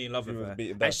to emotionally in love she with was her,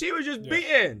 beaten and back. she was just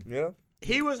beaten. Yeah.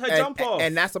 He was her And, jump off,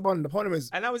 and that's the problem. The problem is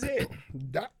and that was it.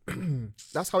 that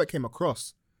that's how it came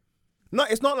across. No,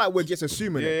 it's not like we're just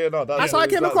assuming it. Yeah, no, That's how I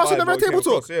came across in the vibe Red Table came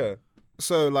across, Talk. Yeah.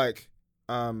 So like,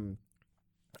 and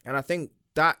I think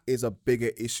that is a bigger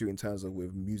issue in terms of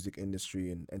with music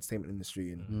industry and entertainment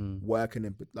industry and working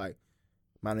in like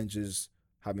managers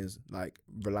having like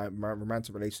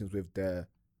romantic relations with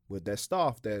their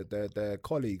staff, their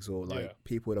colleagues, or like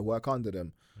people that work under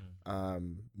them.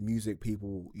 Music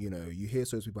people, you hear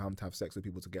those people having to have sex with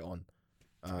people to get on.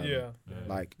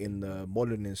 Like in the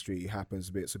modern industry, it happens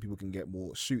a bit so people can get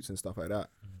more shoots and stuff like that.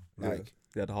 Like,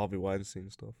 They had Harvey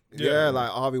Weinstein stuff. yeah, like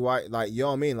Harvey White, like, you know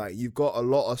what I mean? Like, you've got a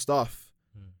lot of stuff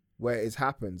where it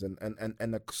happens and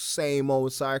the same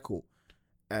old cycle.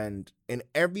 And in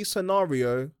every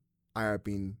scenario, I've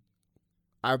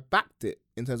backed it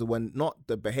in terms of when, not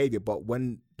the behavior, but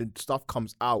when the stuff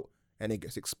comes out and it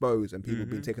gets exposed and people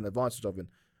being taken advantage of and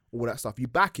all that stuff, you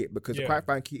back it because quite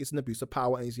frankly, it's an abuse of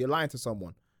power and you're lying to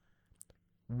someone.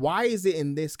 Why is it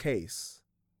in this case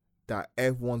that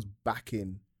everyone's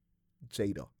backing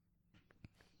Jada?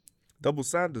 Double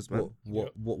standards, man.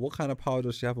 What kind of power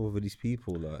does she have over these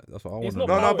people? Like, that's what I want It's to not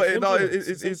know. No, power, but it's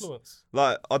it's influence.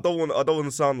 like I don't want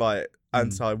to sound like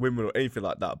anti-women or anything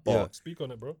like that, but Speak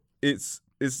on it, bro. it's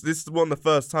this is one of the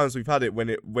first times we've had it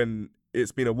when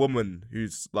it's been a woman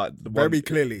who's like the Very one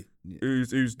clearly.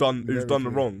 who's done Very the clear.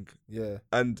 wrong, Yeah.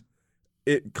 and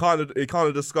it kind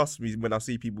of disgusts me when I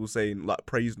see people saying like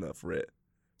praising her for it,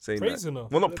 saying Praising that, her?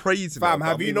 well, not praising her, Fam, but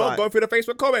have I you mean, not like, gone through the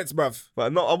Facebook comments, bruv?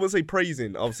 But not, I wouldn't say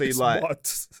praising. I'll say like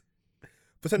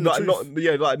Pretend the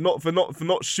like truth. not for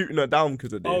not shooting her down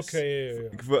because of this. Okay,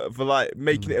 yeah. For like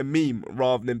making it a meme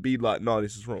rather than be like, no,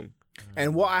 this is wrong.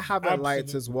 And what I haven't liked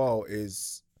Absolutely. as well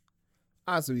is,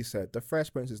 as we said, the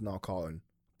Fresh Prince is now Carlton.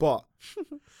 But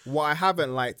what I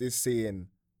haven't liked is seeing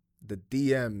the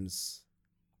DMs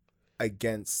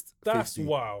against That's 50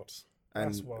 wild. and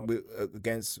That's wild.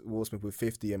 against Will Smith with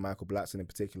 50 and Michael Blackson in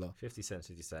particular. 50 Cent,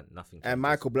 50 Cent, nothing. And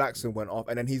Michael Blackson went off,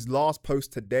 and then his last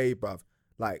post today, bruv,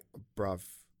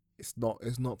 it's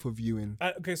not for viewing.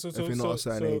 Okay, so If you're not a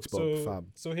certain age, but fam.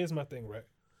 So here's my thing, right?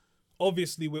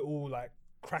 Obviously, we're all like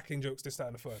cracking jokes, this, that,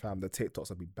 and the third. Fam, the TikToks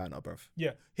will be banner, bruv.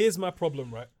 Yeah. Here's my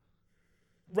problem, right?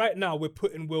 Right now, we're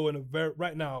putting Will in a very.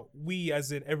 Right now, we,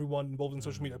 as in everyone involved in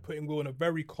social media, are putting Will in a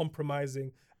very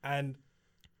compromising and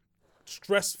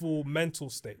stressful mental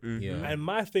state. Yeah. And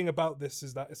my thing about this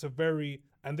is that it's a very,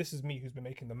 and this is me who's been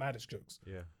making the maddest jokes.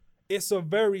 Yeah. It's a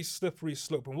very slippery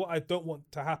slope. And what I don't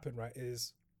want to happen, right,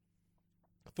 is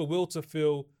for Will to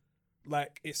feel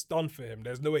like it's done for him.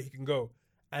 There's no way he can go.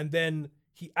 and then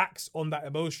he acts on that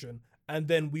emotion, and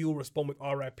then we all respond with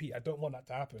RIP. I don't want that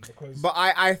to happen because But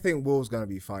I think Will's gonna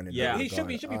be fine. In Yeah. that he should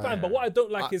be regard. fine. But what I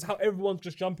don't like is how everyone's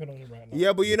just jumping on him right now.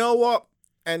 Yeah, but you know what?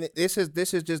 And this is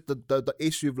just the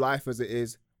issue of life as it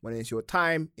is. When it's your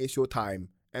time, it's your time.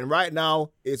 And right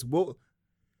now, it's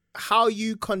how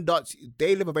you conduct.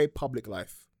 They live a very public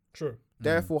life. True.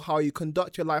 Therefore, how you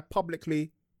conduct your life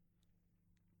publicly.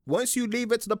 Once you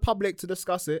leave it to the public to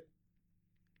discuss it,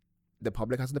 the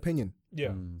public has an opinion.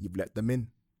 Yeah. You've let them in.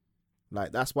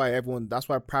 Like that's why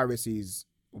privacy is,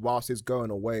 whilst it's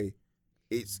going away,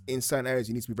 it's in certain areas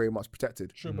you need to be very much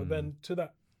protected. True. But then to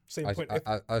that same point,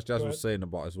 As Jazz Go was saying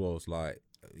about as well, it's like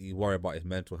you worry about his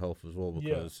mental health as well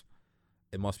because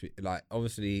it must be like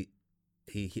obviously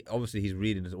he's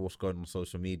reading what's going on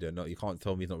social media. No, you can't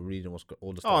tell me he's not reading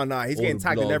all the stuff. Oh no, he's all getting the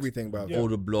tagged in blogs, everything, bro. all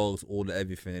the blogs, all the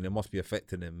everything, and it must be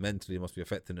affecting him mentally. It must be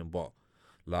affecting him, but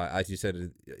like as you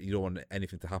said, you don't want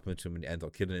anything to happen to him and he ends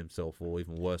up killing himself, or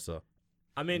even worse.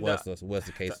 I mean, worse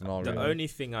the case scenario. The only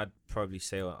thing I'd probably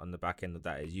say on the back end of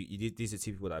that is these are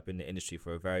two people that have been in the industry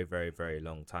for a very, very, very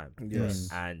long time. Yes.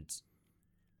 And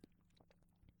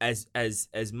as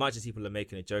much as people are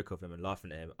making a joke of him and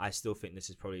laughing at him, I still think this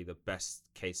is probably the best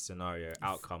case scenario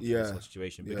outcome for this whole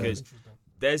situation because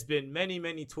there's been many,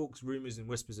 many talks, rumors, and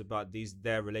whispers about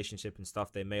their relationship and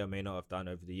stuff they may or may not have done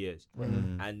over the years,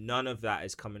 and none of that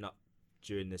is coming up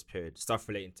during this period. Stuff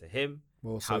relating to him,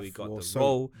 how he got the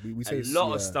role, we say a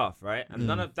lot of stuff, right? And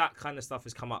none of that kind of stuff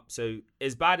has come up. So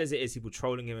as bad as it is, people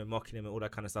trolling him and mocking him and all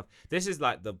that kind of stuff, this is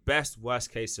like the best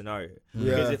worst case scenario.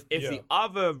 Because if the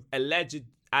other alleged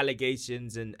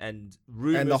allegations and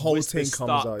rumors and the whole whispers thing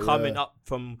comes start out, coming up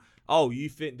from, oh, you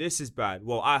think this is bad?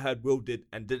 Well, I heard Will did,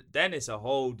 and then it's a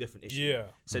whole different issue. Yeah.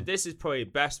 So this is probably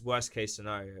best worst case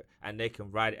scenario, and they can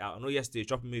ride it out. And all you have to do is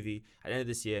drop a movie at the end of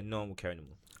this year, no one will care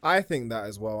anymore. I think that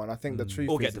as well, and I think the truth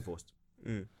Or is, get divorced.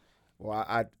 Well,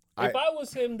 if I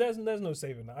was him, there's no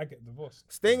saving that. I get divorced.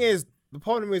 thing is, the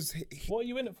problem is What are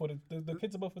you in it for? The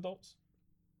kids are both adults.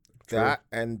 that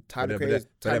and Tyler But Creator's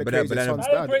then- son's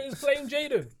Tyler dad. Creator's playing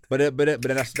Jaden. But then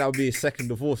that would be his second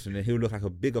divorce, and then he'll look like a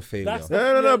bigger failure. That's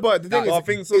No. But the thing is, I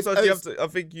think sometimes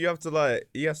you have to like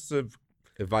he has to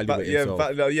Evaluate yeah,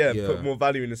 himself. put more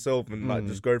value in himself and like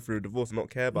just go through a divorce and not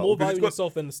care about More because value he's in got,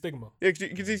 yourself than the stigma. yeah,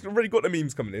 because he's already got the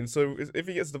memes coming in. So if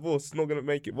he gets divorced, it's not going to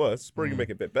make it worse. It's probably going to make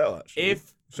it a bit better. Actually,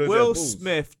 If Shows Will you have balls.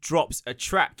 Smith drops a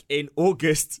track in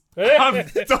August, I'm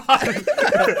done.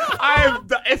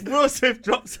 If Will Smith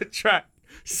drops a track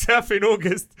in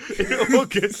August,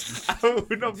 I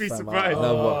would not be surprised.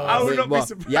 I would not be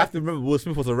surprised. You have to remember, Will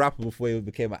Smith was a rapper before he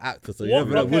became an actor, so you What?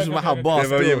 never know. Okay, Will Smith okay, have okay. bars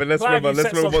Yeah, but still. let's Clive, remember, you let's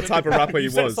said remember what something. type of rapper he You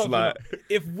said was. something Like,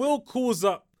 If Will calls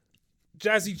up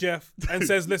Jazzy Jeff and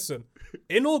says, listen,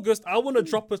 in August, I want to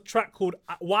drop a track called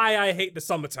Why I Hate the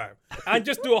Summertime and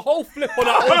just do a whole flip on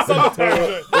that whole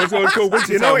summertime. it's going to call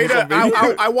Winter You know, Time or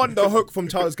something. I want the hook from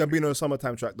Charles Gambino's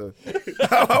Summertime track though.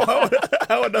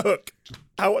 I want the hook.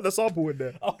 I want the sample in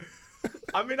there.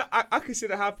 I mean, I could see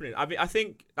that happening. I mean, I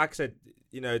think, like I said,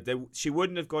 you know, she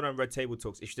wouldn't have gone on Red Table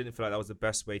Talks if she didn't feel like that was the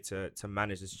best way to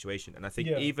manage the situation. And I think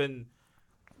even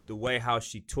the way how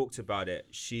she talked about it,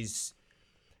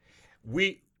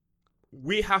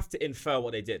 we have to infer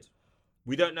what they did.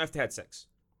 We don't know if they had sex.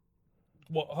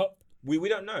 What? We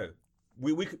don't know.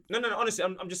 We could, no. Honestly,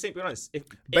 I'm just saying, be honest.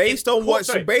 Based on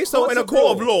in a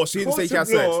court of law, she didn't say she had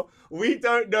sex. We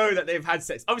don't know that they've had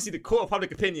sex. Obviously, the court of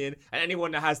public opinion and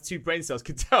anyone that has two brain cells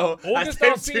can tell. August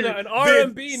that Alsina, an did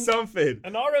R&B something.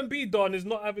 An R&B don is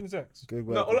not having sex.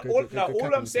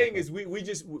 All I'm saying is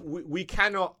we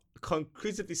cannot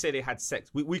conclusively say they had sex.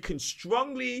 We can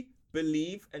strongly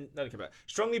believe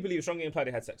strongly imply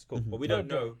they had sex. Cool, but we don't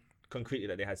know concretely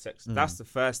that they had sex. That's the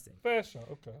first thing. Fair shot.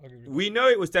 Okay, I'll give you that. We know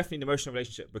it was definitely an emotional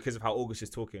relationship because of how August is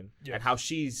talking and how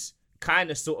she's kind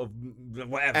of sort of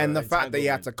whatever. And the fact that you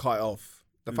had to entanglement. cut it off.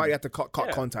 The fact you had to cut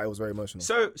contact was very emotional.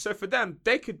 So for them,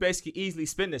 they could basically easily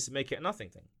spin this and make it a nothing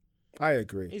thing. I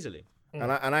agree. Easily. And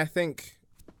I think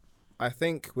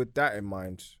with that in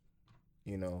mind,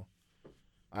 you know,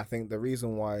 I think the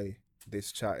reason why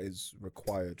this chat is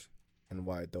required and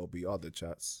why there'll be other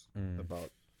chats about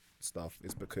stuff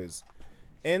is because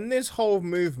in this whole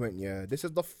movement, this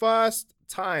is the first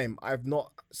time I've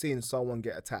not seen someone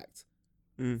get attacked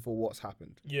for what's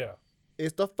happened. Yeah.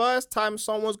 It's the first time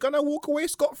someone's gonna walk away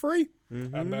scot-free.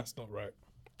 And that's not right.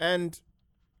 And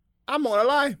I'm not gonna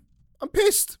lie, I'm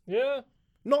pissed. Yeah.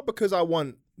 Not because I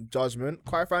want judgment.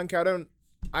 Quite frankly,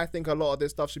 I think a lot of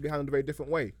this stuff should be handled a very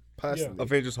different way, personally. I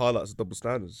think it just highlights the double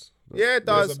standards. Yeah, it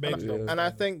does. There's a major double And I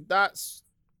standard. think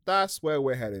that's where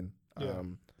we're heading. Yeah.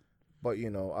 But,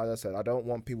 you know, as I said, I don't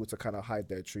want people to kind of hide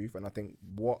their truth. And I think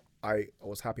what I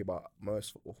was happy about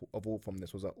most of all from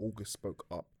this was that August spoke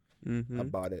up Mm-hmm.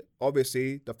 about it.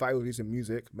 Obviously, the fact of using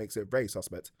music makes it very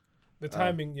suspect. The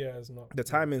timing, is not. The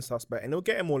timing suspect, and it'll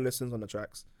get him more listens on the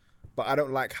tracks. But I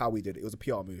don't like how he did it. It was a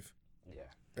PR move.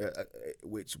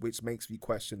 Which makes me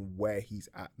question where he's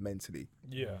at mentally.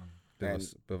 Yeah.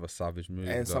 Bit of a savage move.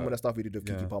 And some of like- the stuff he did with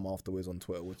Kiki yeah. Palmer afterwards on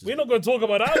Twitter, which is We're not going to talk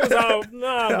about that. That was out.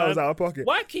 Nah, that man. was out of pocket.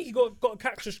 Why Kiki got to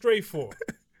catch a stray for?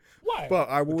 Why? But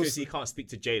I will, Because he can't speak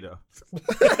to Jada.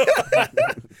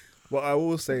 but I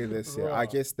will say this. Yeah, I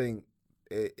Bruh. just think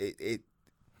it.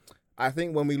 I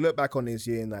think when we look back on this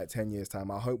year in like 10 years'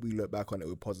 time, I hope we look back on it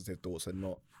with positive thoughts and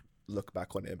not look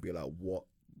back on it and be like, what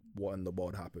in the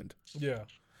world happened? yeah.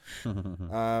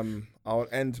 I'll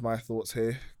end my thoughts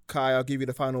here. Kai, I'll give you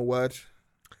the final word.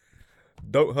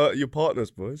 Don't hurt your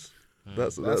partners, boys.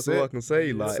 That's That's all it. I can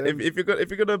say. Like, That's it. if you're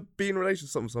gonna be in a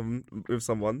relationship with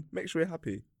someone, make sure you're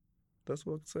happy. That's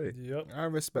what I can say. Yep. I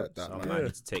respect that, So man. man,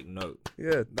 need to take note.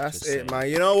 Yeah, That's Just it, saying. man.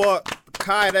 You know what,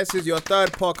 Kai? This is your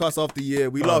third podcast of the year.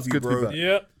 We Oh, love it's you, good to be bro. back.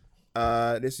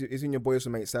 Yep. This is in your boys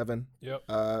from 87. Yep.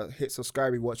 Hit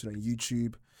subscribe if you're watching on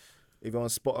YouTube. If you're on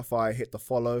Spotify, hit the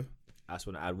follow. I just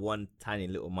want to add one tiny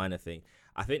little minor thing.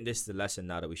 I think this is the lesson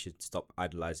now that we should stop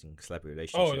idolizing celebrity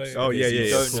relationships. Oh, yeah, Because you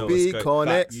yeah. don't know what's Speak going- on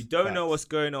Fact, it. You don't know what's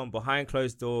going on behind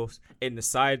closed doors, in the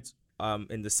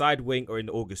side wing, or in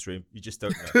the August room. You just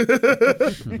don't know.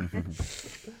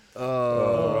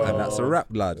 And that's a wrap,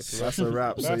 lads. That's a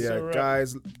wrap. So That's yeah, a wrap.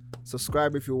 guys,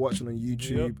 subscribe if you're watching on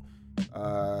YouTube.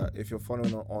 If you're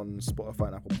following on Spotify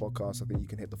and Apple Podcasts, I think you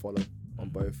can hit the follow on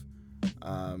both.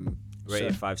 Rate it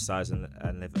Share- 5 stars and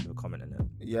leave a comment in it.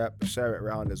 Yep, share it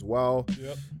around as well.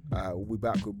 Yep. We'll be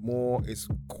back with more. It's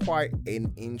quite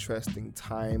an interesting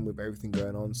time with everything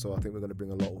going on, so I think we're going to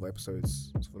bring a lot of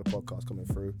episodes for the podcast coming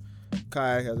through.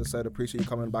 Kai, as I said, appreciate you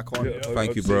coming back on. Thank you,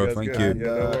 I'll see bro. guys Thank again. you.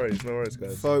 Yeah, And, no worries,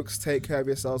 guys. Folks, take care of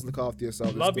yourselves, look after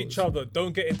yourselves. Love each other.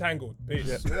 Don't get entangled.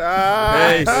 Peace.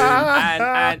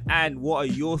 And what are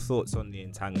your thoughts on the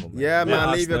entanglement? Yeah, Let man,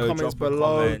 us leave your know, comments drop a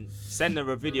below. comment, send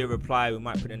a video reply. We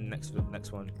might put in the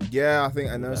next one. Yeah, I think,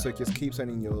 and also just keep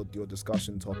sending your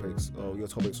discussion topics or your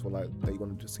topics for like that you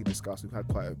want to see discussed. We've had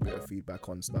quite a bit of feedback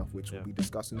on stuff which we'll be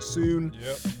discussing soon.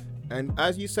 Yep. And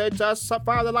as you said, just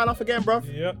fire the line off again, bro.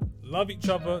 Yep. Love each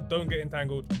other. Don't get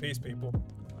entangled. Peace, people.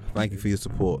 Thank you for your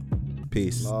support.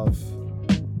 Peace. Love.